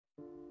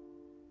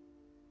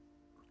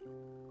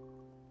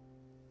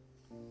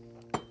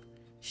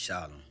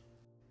Shalom.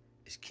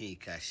 It's King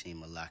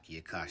Kashim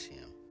Malaki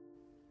Akashim.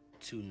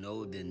 To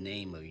know the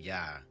name of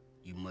Yah,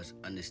 you must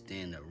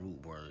understand the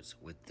root words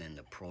within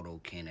the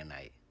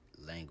Proto-Canaanite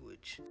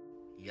language.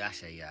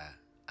 YaHaYaSHA,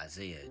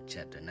 Isaiah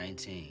chapter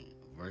 19,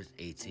 verse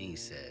 18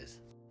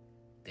 says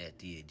that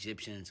the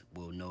Egyptians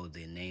will know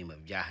the name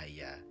of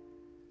YaHaYaSHA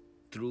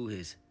through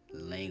his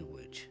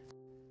language,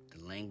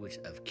 the language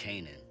of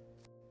Canaan,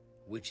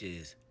 which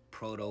is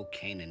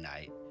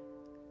Proto-Canaanite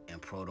and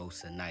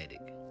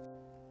Proto-Semitic,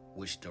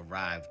 which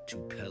derived to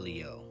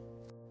Paleo.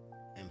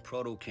 In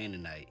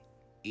Proto-Canaanite,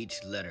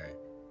 each letter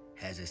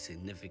has a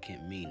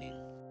significant meaning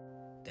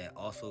that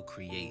also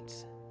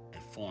creates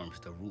and forms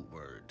the root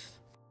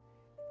words.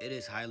 It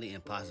is highly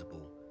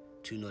impossible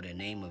to know the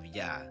name of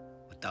Yah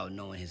without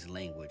knowing his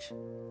language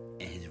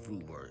and his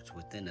root words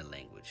within the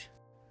language.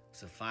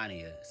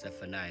 Zephaniah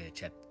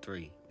chapter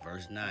 3,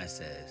 verse 9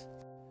 says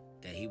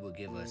that he will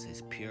give us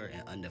his pure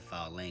and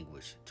undefiled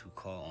language to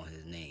call on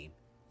his name,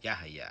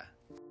 YaHaYaSHA.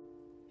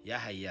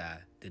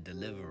 YaHaYaSHA, the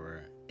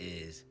deliverer,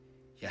 is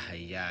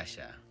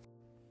YaHaYaSHA.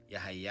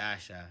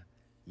 YaHaYaSHA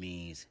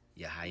means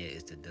Yahya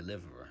is the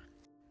deliverer.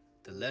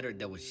 The letter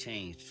that was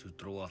changed to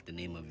throw off the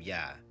name of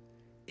Yah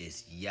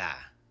is Yah,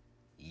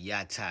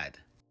 Yatad.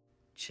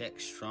 Check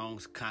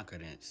Strong's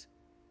Concordance,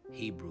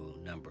 Hebrew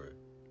number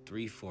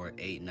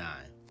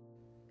 3489.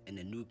 In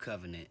the New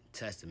Covenant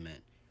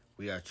Testament,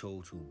 we are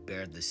told to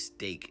bear the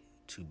stake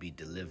to be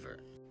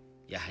delivered.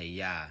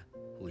 YaHaYaSHA,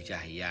 who is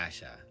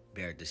YaHaYaSHA,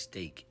 bared the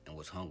stake and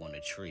was hung on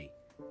a tree,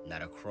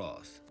 not a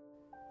cross.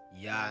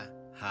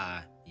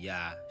 YaHaYaSHA.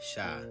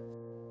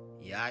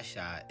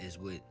 YaHaSHA is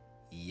with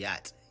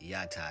Yat,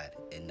 Yatad,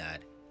 and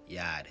not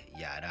Yad,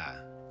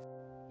 Yada.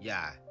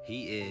 Yah,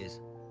 he is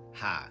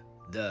Ha,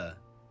 the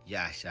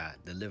YaHaSHA,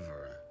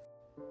 deliverer.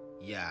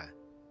 Yah,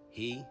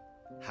 he,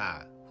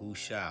 Ha, who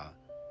shall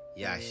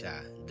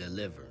YaHaSHA,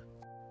 deliver.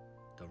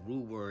 The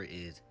root word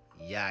is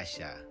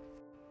YaHaSHA,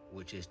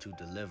 which is to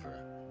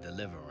deliver,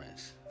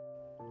 deliverance.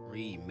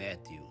 Read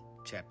Matthew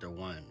chapter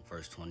 1,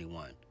 verse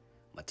 21.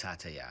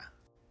 Matataya.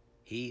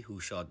 He who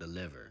shall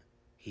deliver,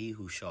 he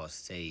who shall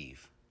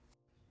save.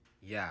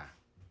 Yah,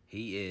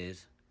 he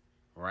is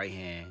right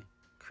hand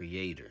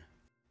creator.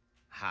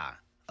 Ha,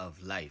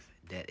 of life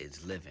that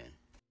is living.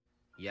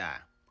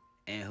 Yah,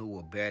 and who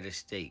will bear the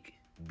stake,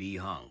 be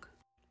hung.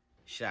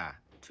 Shah,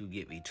 to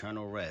give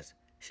eternal rest,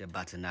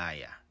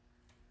 Shabbatanaya.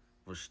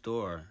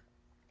 Restore,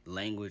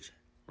 language,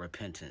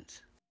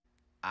 repentance.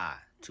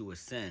 Ah, to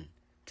ascend,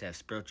 to have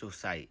spiritual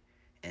sight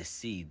and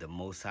see the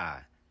Most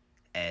High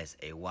as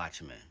a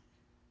watchman.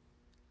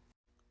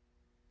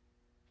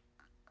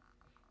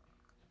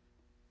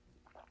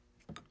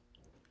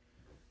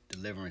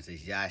 Deliverance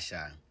is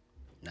YaHaSHA,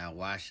 not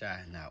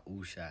Washa, not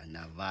Usha,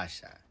 not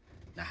Vasha,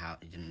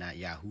 not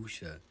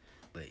Yahusha,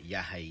 but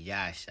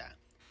YaHaYaSHA,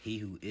 he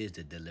who is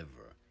the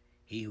deliverer,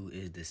 he who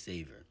is the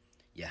savior,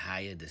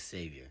 Yahya the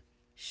savior.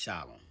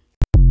 Shalom.